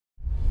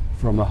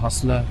From a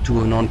Hustler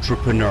to an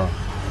Entrepreneur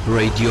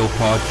radio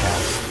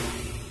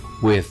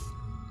podcast with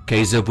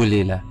Kaysa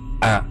Bulila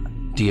at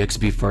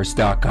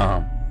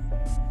dxbfirst.com.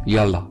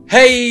 Yalla.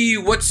 Hey,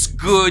 what's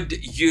good,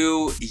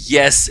 you?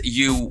 Yes,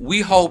 you.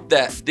 We hope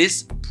that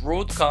this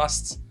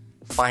broadcast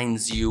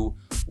finds you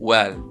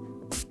well.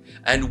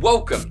 And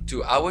welcome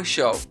to our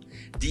show,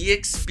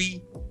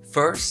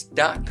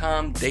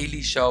 dxbfirst.com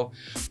daily show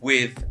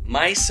with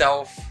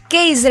myself,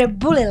 Kaysa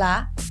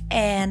Bulila,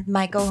 and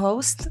my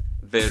co-host,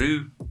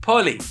 Veru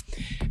Poli.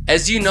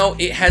 As you know,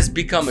 it has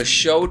become a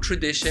show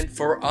tradition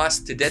for us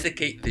to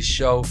dedicate the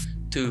show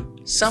to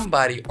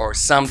somebody or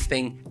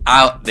something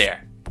out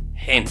there.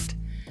 Hint.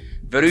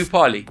 Veru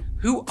Poli,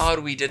 who are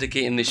we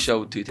dedicating the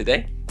show to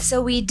today?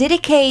 So we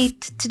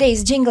dedicate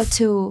today's jingle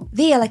to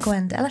the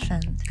eloquent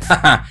elephant.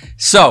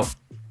 So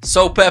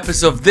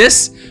purpose of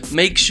this,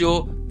 make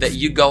sure that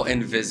you go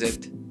and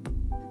visit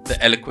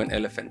the eloquent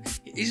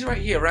elephant. He's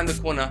right here around the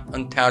corner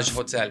on Taj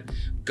Hotel.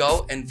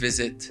 Go and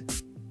visit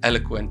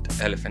eloquent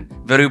elephant.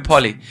 Veru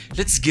Poli,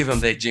 let's give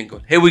him their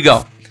jingle. Here we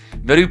go.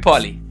 Veru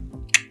Poli.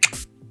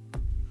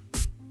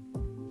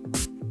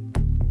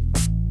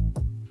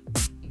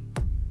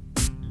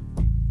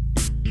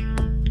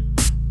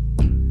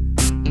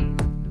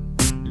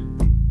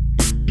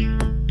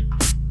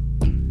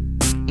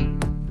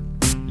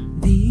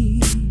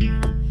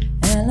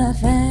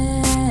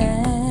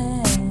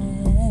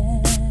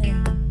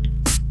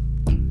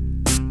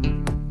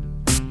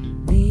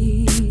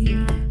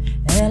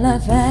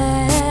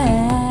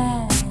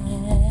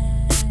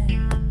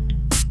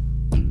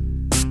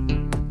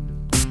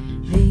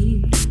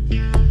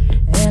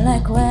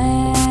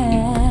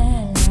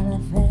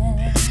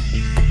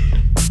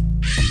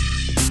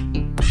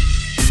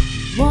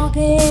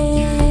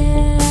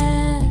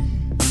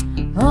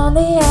 On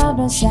the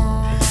other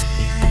side,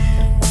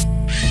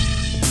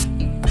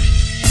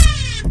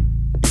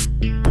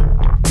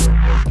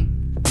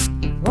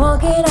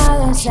 walking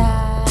on the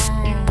side,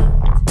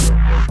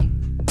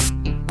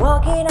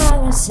 walking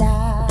on the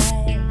side.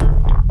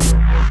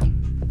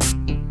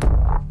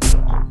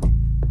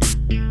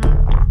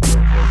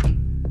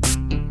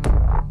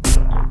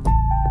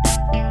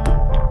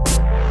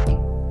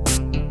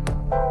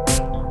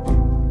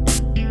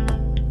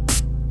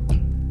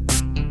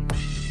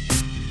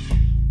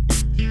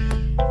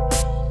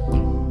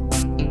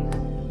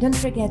 Don't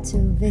forget to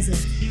visit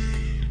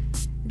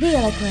the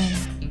eloquent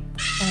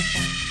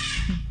elephant.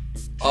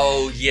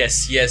 Oh,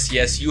 yes.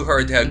 You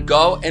heard her.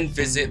 Go and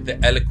visit the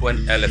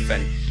eloquent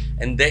elephant.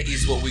 And that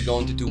is what we're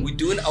going to do. We're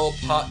doing our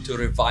part to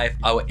revive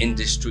our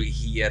industry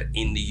here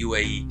in the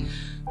UAE.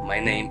 My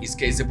name is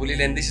Kaysa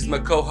Bulila and this is my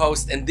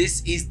co-host. And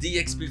this is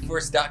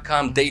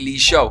dxbfirst.com daily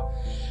show.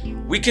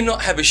 We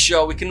cannot have a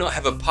show, we cannot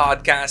have a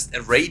podcast,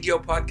 a radio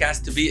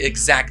podcast to be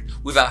exact,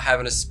 without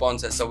having a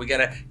sponsor. So we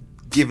gotta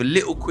give a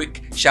little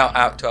quick shout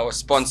out to our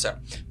sponsor.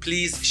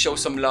 Please show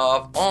some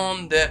love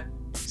on the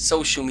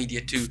social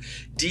media to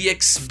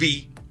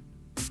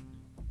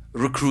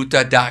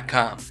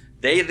dxbrecruiter.com.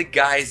 They're the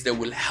guys that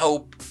will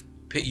help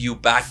put you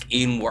back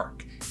in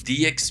work.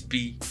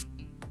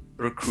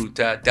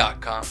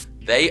 dxbrecruiter.com.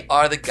 They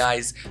are the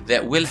guys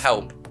that will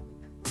help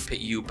put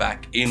you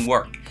back in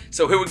work.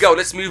 So here we go.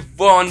 Let's move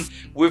on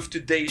with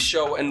today's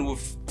show and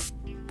with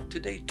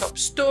today's top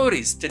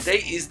stories.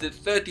 Today is the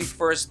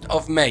 31st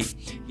of May.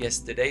 Yes,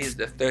 today is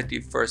the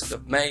 31st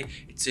of May.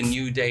 It's a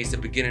new day, it's the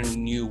beginning of a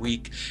new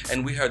week,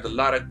 and we heard a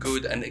lot of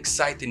good and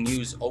exciting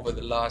news over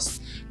the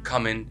last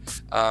coming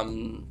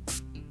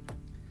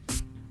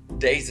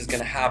days is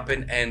going to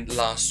happen. And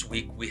last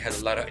week we had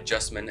a lot of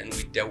adjustment and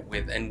we dealt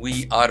with, and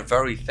we are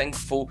very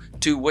thankful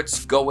to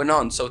what's going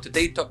on. So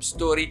today's top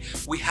story,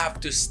 we have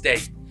to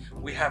stay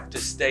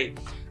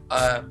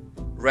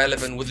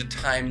relevant with the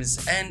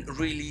times and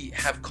really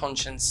have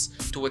conscience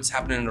to what's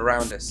happening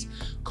around us.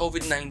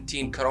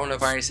 COVID-19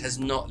 coronavirus has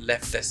not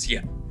left us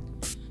yet.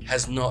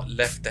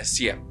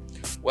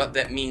 What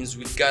that means,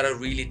 we've got to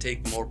really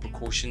take more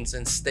precautions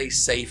and stay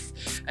safe.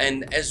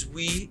 And as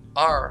we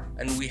are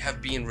and we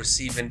have been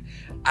receiving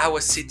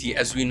our city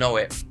as we know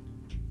it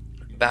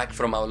back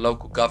from our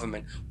local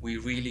government, we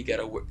really got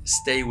to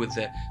stay with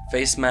the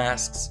face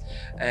masks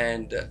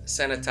and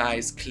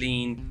sanitize,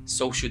 clean,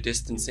 social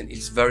distancing.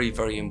 It's very,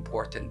 very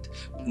important.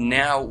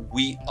 Now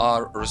we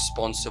are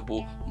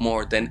responsible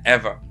more than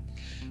ever.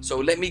 So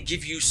let me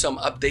give you some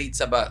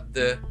updates about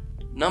the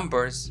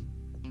numbers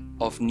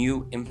of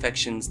new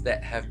infections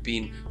that have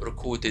been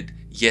recorded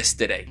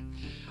yesterday.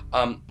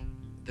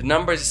 The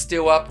numbers are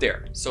still up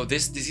there. So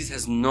this disease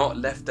has not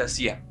left us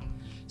yet.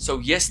 So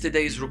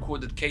yesterday's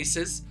recorded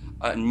cases,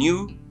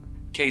 new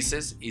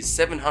cases is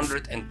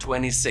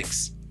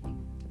 726.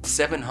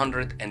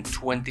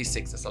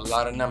 726, that's a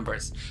lot of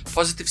numbers.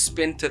 Positive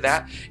spin to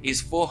that is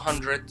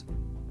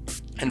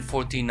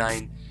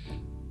 449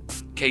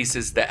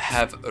 cases that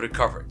have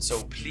recovered.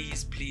 So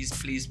please,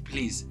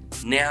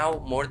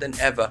 now more than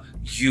ever,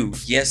 you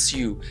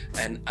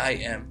and I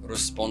am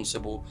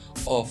responsible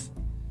of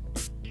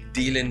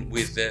dealing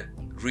with the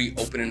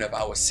reopening of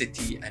our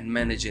city and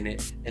managing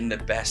it in the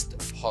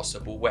best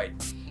possible way.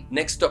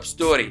 Next top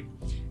story,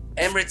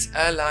 Emirates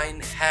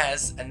Airline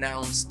has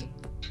announced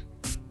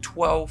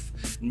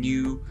 12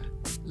 new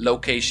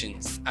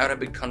locations,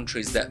 Arabic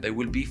countries that they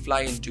will be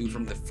flying to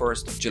from the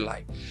 1st of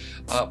July.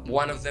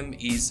 One of them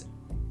is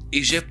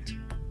Egypt,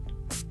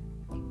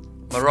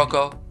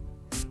 Morocco,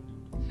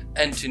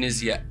 and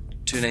Tunisia,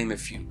 to name a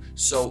few.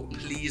 So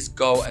please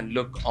go and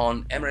look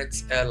on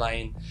Emirates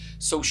Airline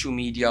social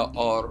media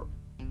or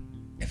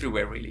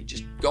everywhere really.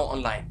 Just go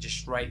online,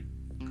 just write,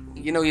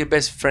 your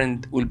best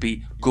friend will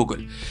be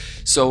Google.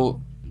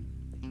 So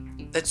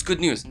that's good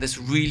news. That's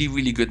really,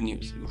 really good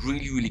news.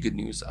 Really, really good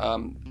news.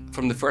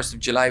 From the 1st of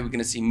July, we're going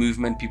to see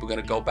movement. People are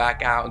going to go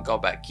back out and go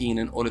back in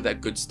and all of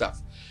that good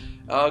stuff.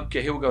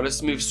 Okay, here we go.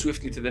 Let's move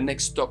swiftly to the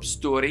next top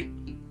story.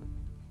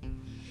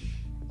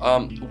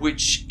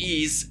 Which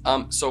is,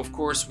 so of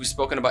course, we've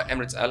spoken about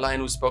Emirates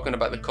Airline. We've spoken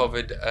about the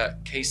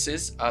COVID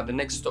cases. The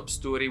next top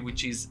story,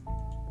 which is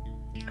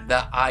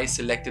that I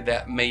selected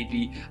that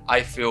maybe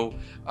I feel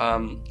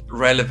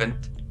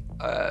relevant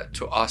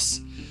to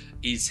us,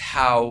 is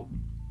how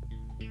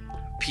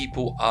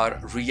people are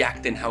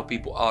reacting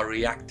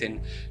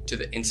to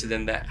the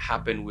incident that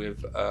happened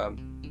with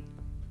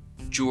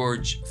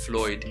George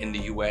Floyd in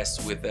the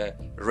US, with a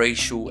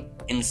racial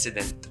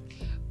incident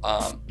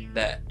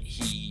that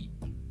he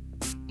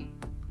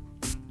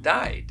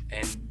died,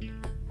 and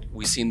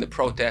we've seen the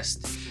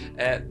protest.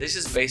 This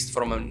is based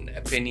from an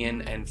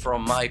opinion, and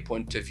from my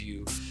point of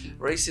view,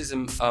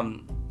 racism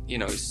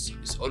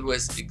it's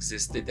always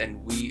existed,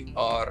 and we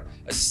are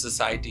as a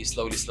society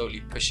slowly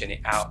pushing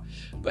it out.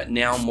 But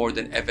now more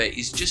than ever,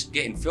 it's just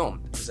getting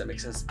filmed. Does that make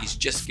sense? It's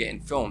just getting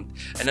filmed,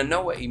 and I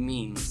know what it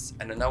means.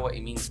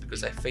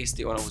 Because I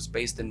faced it when I was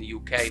based in the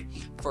UK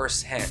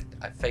firsthand.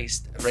 I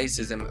faced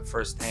racism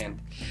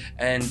firsthand,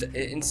 and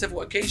in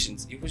several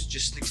occasions, it was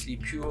just literally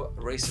pure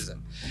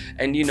racism.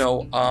 And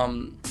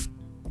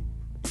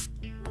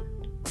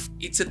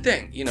it's a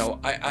thing.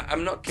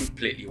 I'm not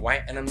completely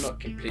white and I'm not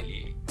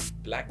completely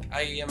black.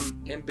 I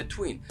am in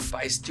between,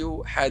 but I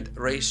still had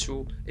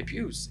racial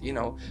abuse.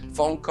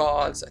 Phone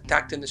calls,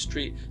 attacked in the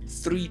street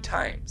 3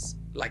 times,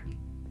 like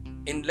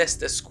in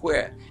Leicester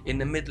Square in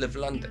the middle of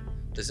London.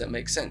 Does that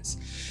make sense?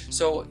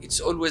 So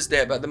it's always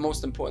there. But the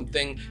most important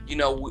thing,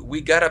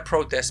 we gotta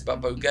protest,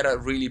 but we gotta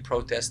really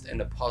protest in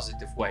a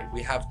positive way.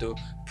 We have to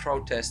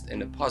protest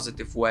in a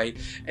positive way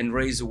and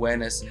raise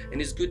awareness.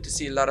 And it's good to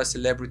see a lot of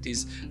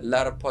celebrities, a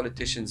lot of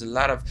politicians, a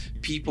lot of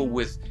people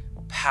with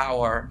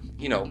power,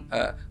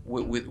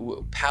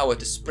 with power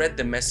to spread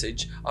the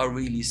message, are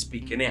really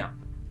speaking out.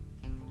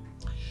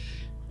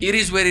 It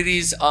is what it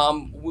is.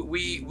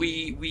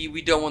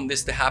 We don't want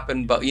this to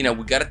happen, but we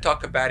gotta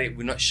talk about it.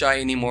 We're not shy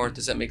anymore.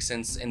 Does that make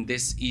sense? And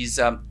this is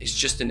it's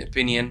just an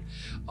opinion.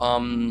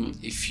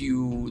 If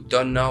you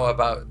don't know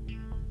about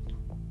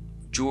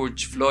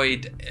George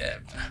Floyd,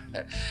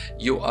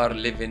 you are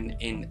living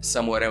in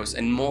somewhere else.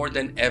 And more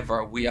than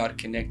ever, we are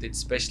connected,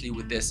 especially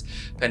with this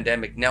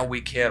pandemic. Now we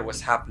care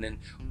what's happening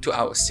to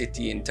our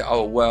city and to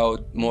our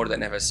world more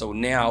than ever. So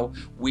now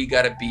we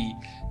gotta be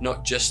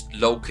not just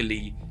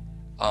locally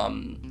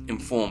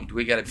informed,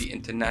 we gotta be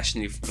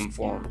internationally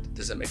informed.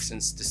 Does that make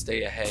sense? To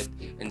stay ahead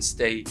and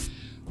stay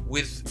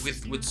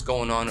with what's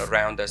going on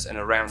around us and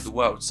around the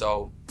world.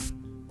 So,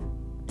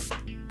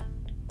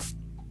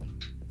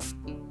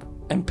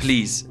 and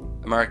please,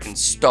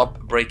 Americans, stop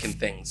breaking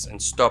things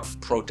and stop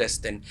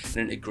protesting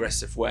in an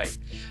aggressive way,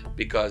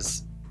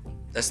 because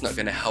that's not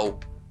gonna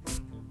help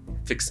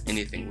fix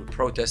anything. We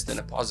protest in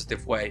a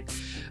positive way,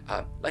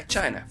 like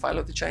China.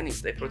 Follow the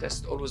Chinese. They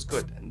protest always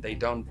good, and they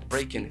don't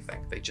break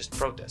anything. They just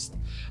protest.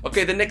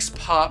 Okay, the next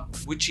part,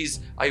 which is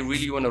I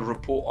really want to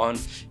report on,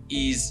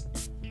 is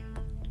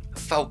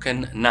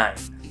Falcon 9.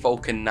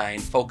 Falcon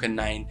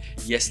 9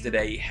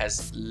 yesterday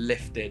has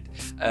lifted.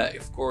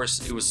 Of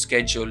course, it was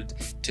scheduled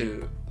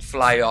to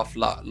fly off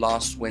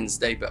last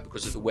Wednesday, but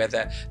because of the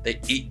weather,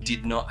 it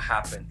did not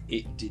happen.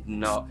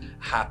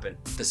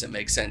 Does it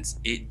make sense?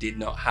 It did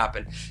not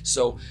happen.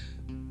 So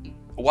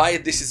why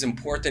this is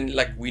important,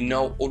 like we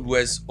know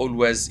always,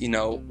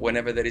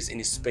 whenever there is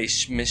any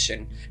space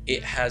mission,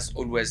 it has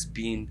always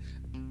been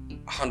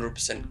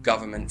 100%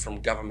 government,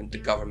 from government to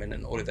government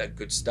and all of that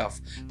good stuff.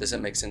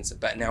 Doesn't make sense.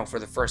 But now, for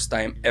the first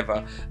time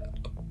ever,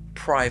 a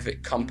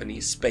private company,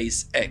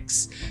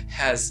 SpaceX,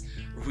 has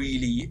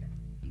really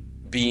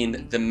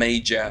been the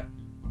major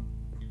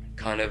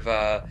kind of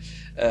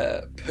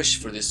push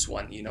for this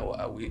one.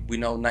 We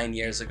know 9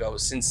 years ago,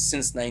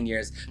 since 9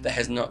 years, there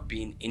has not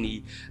been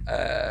any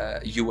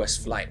US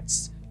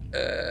flights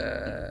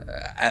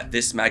at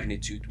this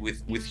magnitude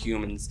with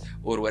humans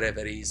or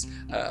whatever it is,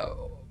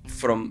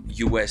 from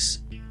US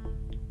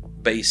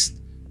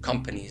based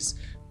companies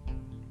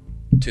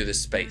to the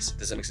space.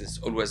 Does that make sense?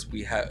 Always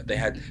they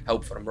had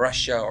help from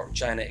Russia or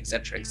China,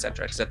 etc.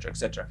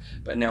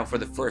 But now, for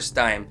the first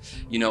time,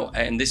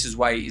 and this is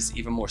why it's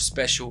even more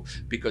special,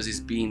 because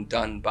it's being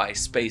done by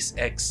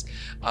SpaceX,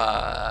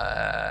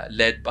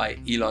 led by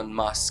Elon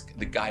Musk.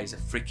 The guy is a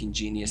freaking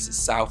genius, a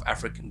South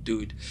African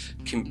dude,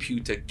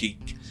 computer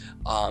geek.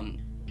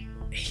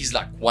 He's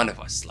like one of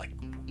us. Like,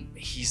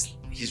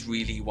 he's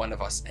really one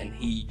of us, and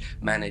he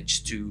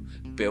managed to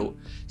build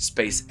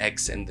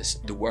SpaceX and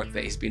the work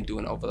that he's been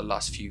doing over the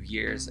last few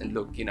years. And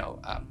look,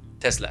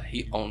 Tesla,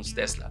 he owns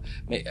Tesla,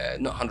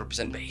 not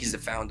 100%, but he's the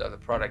founder of the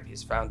product,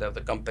 he's the founder of the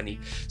company.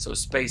 So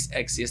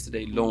SpaceX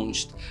yesterday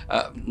launched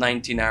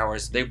 19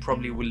 hours. They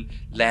probably will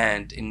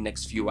land in the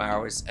next few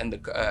hours, and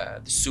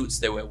the suits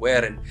they were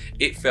wearing,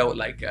 it felt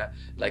like a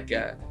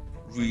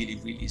really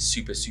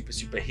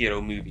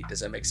superhero movie. Does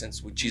that make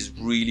sense? Which is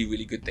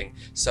really good thing.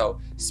 So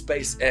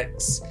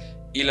SpaceX,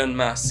 Elon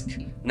Musk,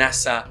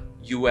 NASA,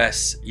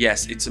 US,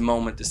 yes, it's a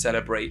moment to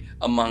celebrate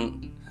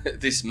among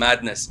this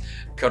madness,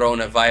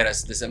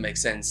 coronavirus. Does that make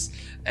sense?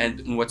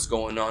 And what's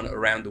going on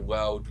around the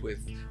world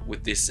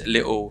with this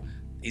little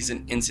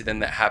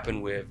incident that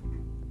happened with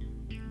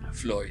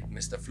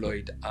Mr.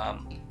 Floyd.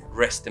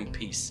 Rest in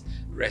peace.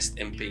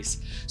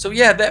 So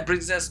yeah, that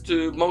brings us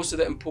to most of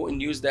the important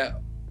news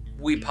that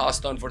we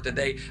passed on for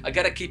today. I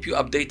gotta keep you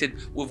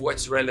updated with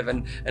what's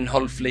relevant, and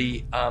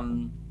hopefully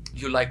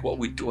you like what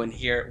we're doing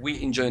here.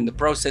 We enjoying the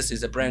process.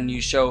 It's a brand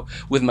new show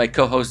with my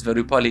co-host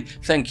Verupali.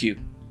 Thank you.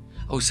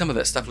 Oh, some of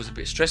that stuff was a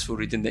bit stressful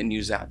reading that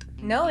news out.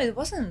 No, it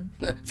wasn't.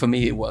 For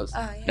me, it was.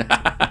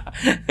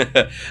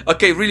 Yeah.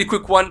 Okay, really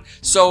quick one.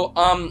 So,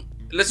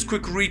 let's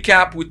quick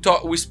recap.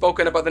 We've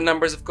spoken about the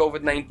numbers of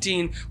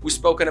COVID-19. We've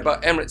spoken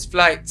about Emirates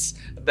flights.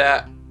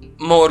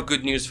 More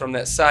good news from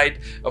that side.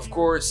 Of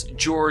course,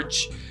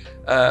 George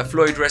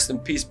Floyd, rest in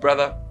peace,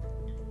 brother.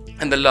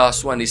 And the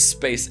last one is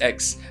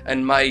SpaceX.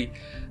 And my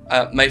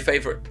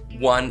favorite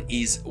one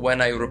is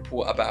when I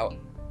report about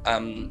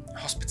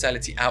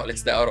hospitality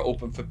outlets that are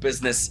open for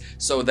business.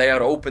 So they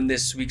are open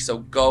this week, so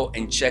go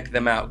and check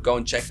them out.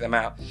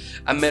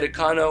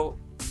 Americano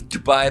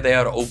Dubai, they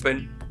are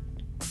open.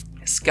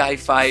 Sky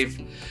 5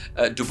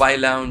 Dubai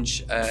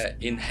Lounge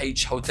in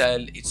H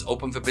Hotel, it's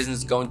open for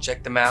business. Go and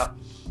check them out.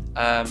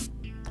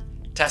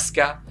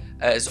 Tesca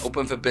is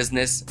open for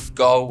business.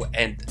 Go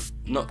and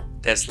not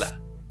Tesla,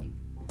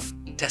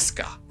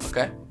 Tesca,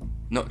 okay,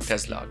 not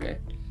Tesla, okay.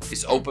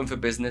 It's open for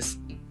business.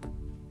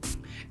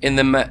 In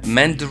the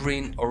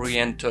Mandarin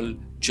Oriental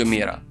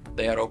Jumeirah,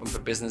 they are open for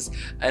business.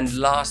 And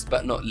last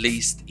but not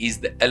least is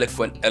the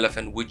Eloquent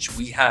Elephant, which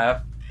we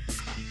have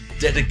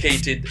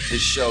dedicated the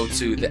show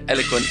to. The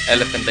Eloquent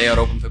Elephant, they are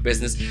open for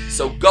business.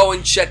 So go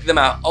and check them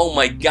out. Oh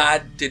my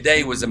God,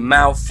 today was a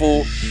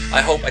mouthful.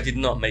 I hope I did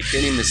not make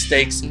any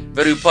mistakes.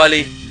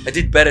 Verupali, I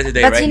did better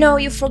today, But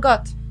right? you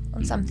forgot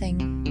on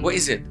something. What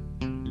is it?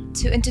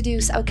 To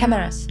introduce our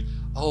cameras.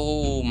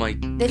 Oh my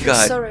They feel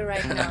God. sorry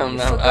right now. You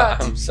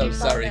forgot. I'm so You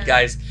sorry, forgot.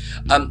 guys.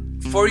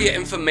 For your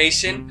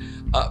information,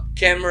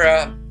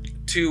 camera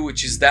 2,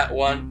 which is that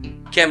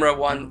one, camera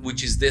 1,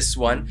 which is this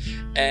one,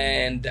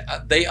 and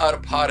they are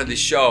part of the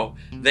show.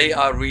 They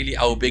are really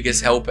our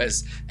biggest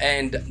helpers,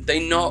 and they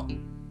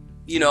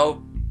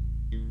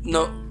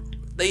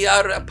they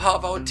are a part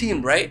of our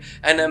team, right?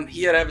 And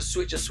here I have a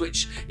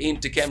switch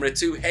into camera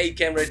 2. Hey,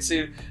 camera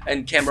 2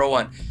 and camera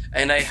 1,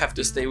 and I have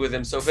to stay with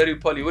them. So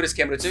Verupali, what is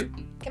camera 2?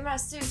 Camera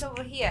 2 is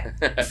over here.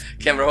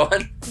 Camera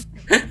 1.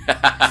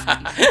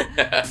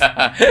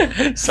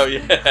 So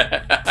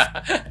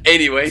yeah.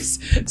 Anyways,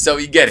 so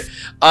you get it.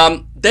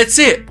 That's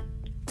it.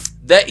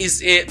 That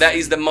is it. That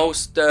is the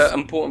most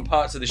important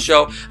parts of the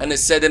show. And I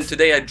said them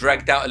today. I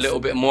dragged out a little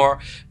bit more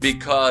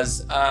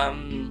because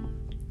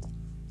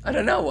I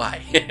don't know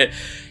why.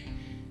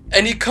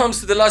 And it comes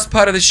to the last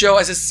part of the show.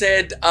 As I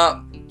said,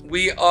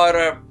 we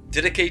are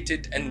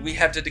dedicated, and we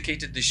have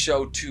dedicated the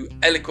show to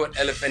Eloquent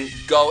Elephant.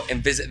 Go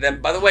and visit them.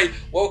 By the way,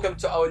 welcome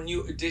to our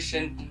new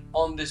edition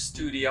on the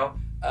studio.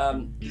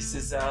 This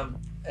is a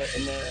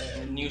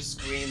new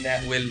screen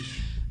that will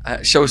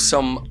show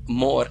some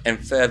more and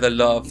further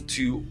love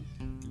to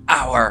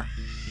our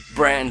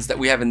brands that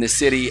we have in the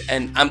city,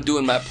 and I'm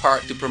doing my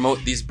part to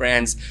promote these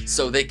brands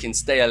so they can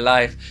stay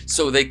alive,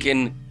 so they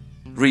can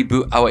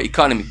reboot our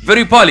economy.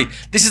 Verupali,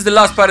 this is the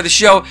last part of the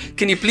show.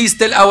 Can you please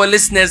tell our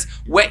listeners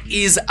what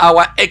is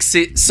our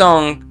exit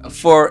song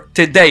for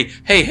today?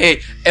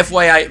 Hey,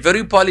 FYI,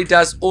 Verupali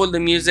does all the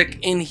music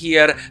in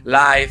here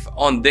live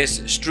on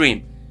this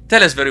stream.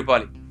 Tell us,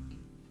 Verupali.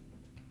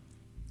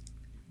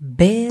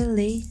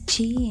 Billie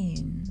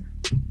Jean.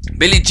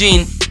 Billie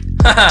Jean.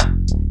 Haha.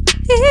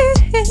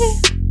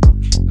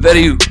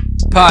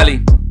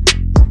 Verupali.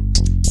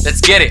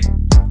 Let's get it.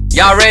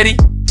 Y'all ready?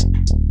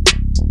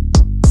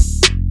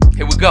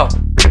 Here we go.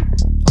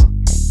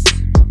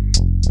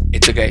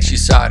 It's okay,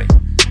 she's sorry.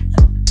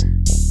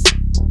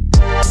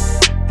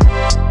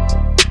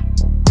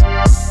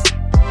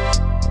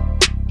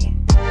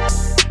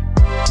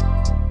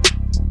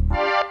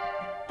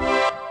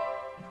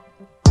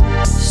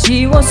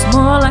 She was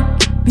more like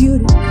a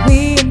beauty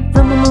queen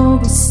from a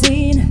movie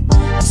scene.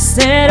 I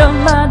said, oh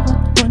man,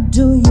 what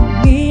do you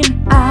mean?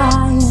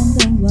 I am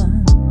the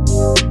one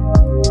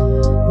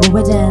who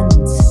would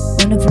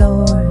dance on the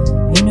floor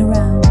in a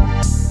round.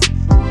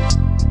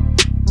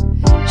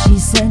 She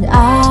said,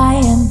 I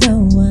am the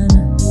one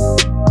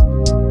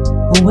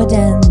who would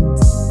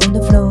dance on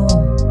the floor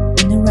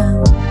in a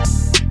round.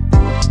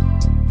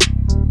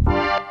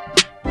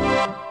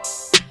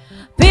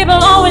 People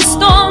always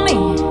thought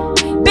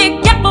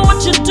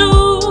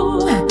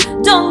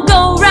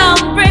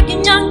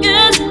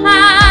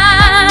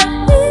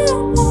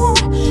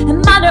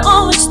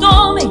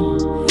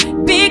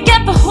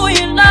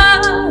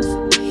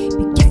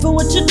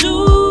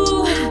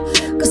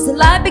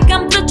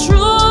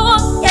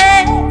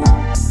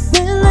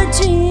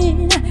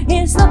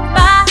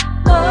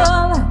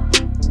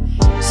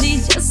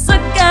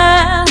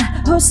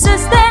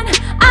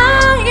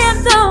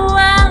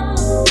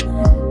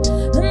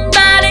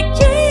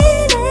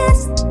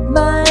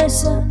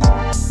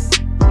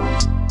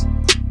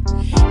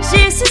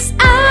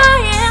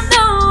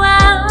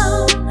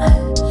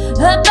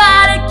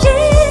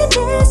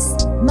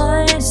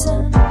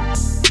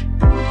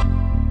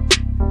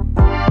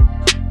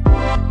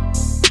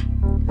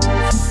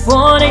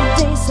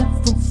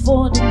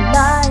for the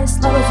lies,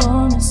 lovers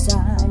on her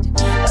side.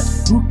 But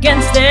who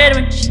can stand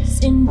when she's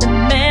in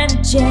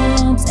demand?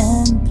 Jams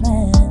and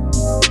plans,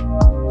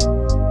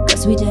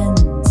 'cause we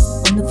dance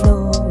on the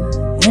floor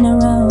in a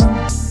row.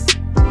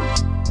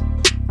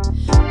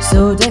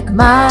 So take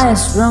my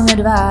strong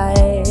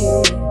advice,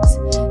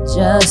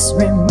 just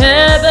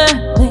remember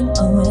thing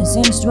always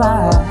seems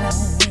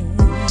twice.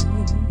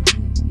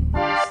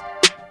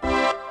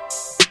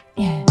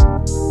 Yeah.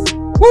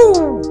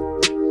 Woo!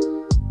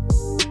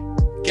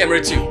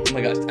 Camera 2. Oh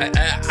my god.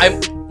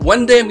 I'm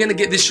one day I'm gonna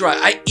get this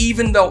right.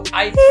 Even though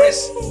I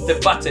press the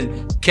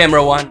button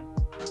camera 1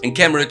 and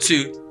camera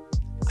 2,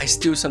 I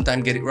still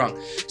sometimes get it wrong.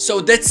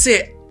 So that's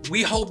it.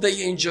 We hope that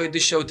you enjoyed the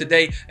show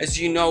today. As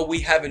you know,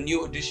 we have a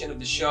new edition of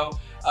the show.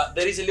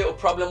 There is a little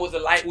problem with the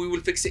light. We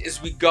will fix it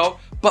as we go.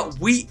 But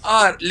we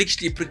are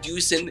literally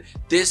producing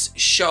this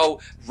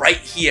show right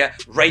here,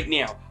 right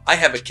now. I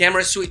have a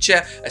camera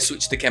switcher. I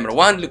switch to camera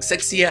 1, looks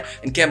sexier,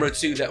 and camera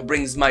 2 that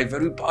brings my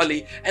Veru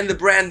Poly and the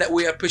brand that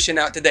we are pushing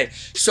out today.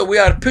 So we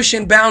are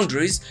pushing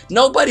boundaries.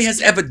 Nobody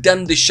has ever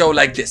done this show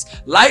like this.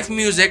 Live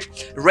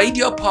music,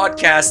 radio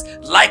podcast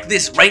like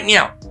this right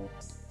now.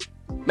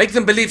 Make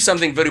them believe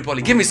something, Veru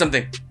Poly. Give me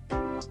something.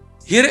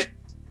 Hear it?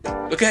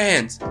 Look at her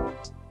hands.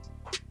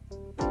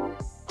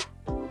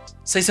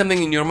 Say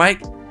something in your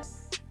mic.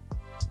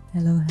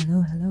 Hello,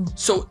 hello, hello.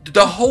 So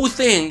the whole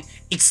thing,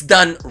 it's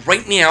done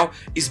right now,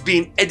 is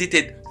being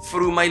edited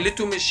through my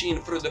little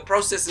machine, through the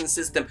processing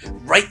system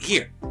right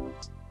here.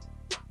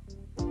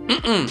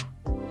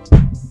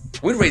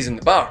 We're raising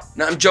the bar.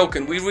 No, I'm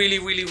joking. We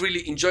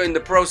really enjoying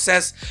the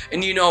process.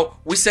 And you know,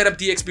 we set up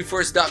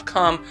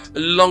dxbfirst.com a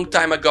long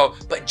time ago,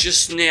 but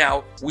just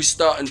now we're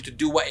starting to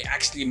do what it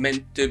actually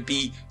meant to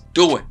be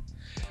doing.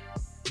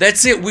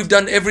 That's it. We've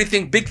done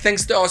everything. Big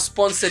thanks to our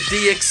sponsor,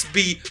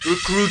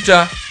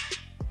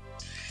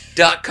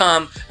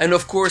 dxbrecruiter.com. And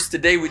of course,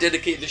 today we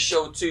dedicate the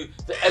show to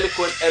the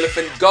Eloquent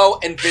Elephant. Go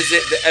and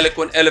visit the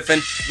Eloquent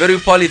Elephant. Veru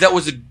Poly, that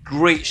was a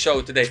great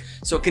show today.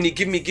 So can you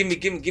give me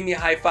a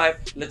high five?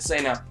 Let's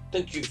say now.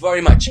 Thank you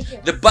very much.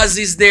 The buzz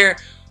is there.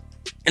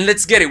 And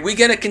let's get it. We're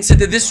gonna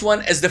consider this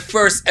one as the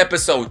first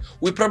episode.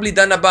 We've probably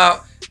done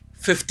about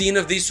 15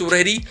 of these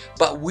already,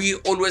 but we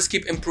always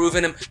keep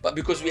improving them. But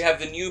because we have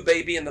the new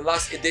baby and the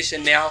last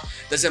edition now,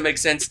 does that make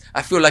sense?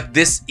 I feel like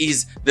this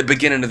is the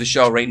beginning of the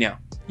show right now.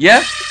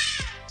 Yeah?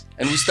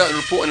 And we start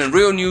reporting on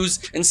real news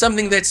and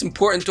something that's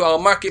important to our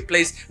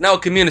marketplace and our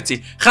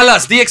community.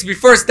 Khalas,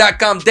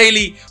 dxbfirst.com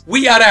daily.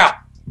 We are out.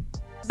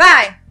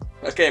 Bye.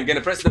 Okay, I'm gonna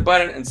press the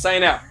button and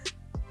sign out.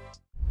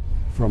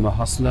 From a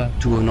hustler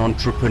to an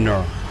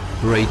entrepreneur,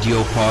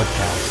 radio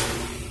podcast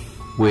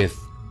with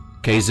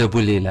Kaysa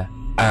Bulila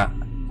at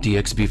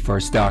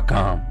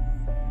dxbfirst.com.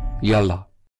 Yalla.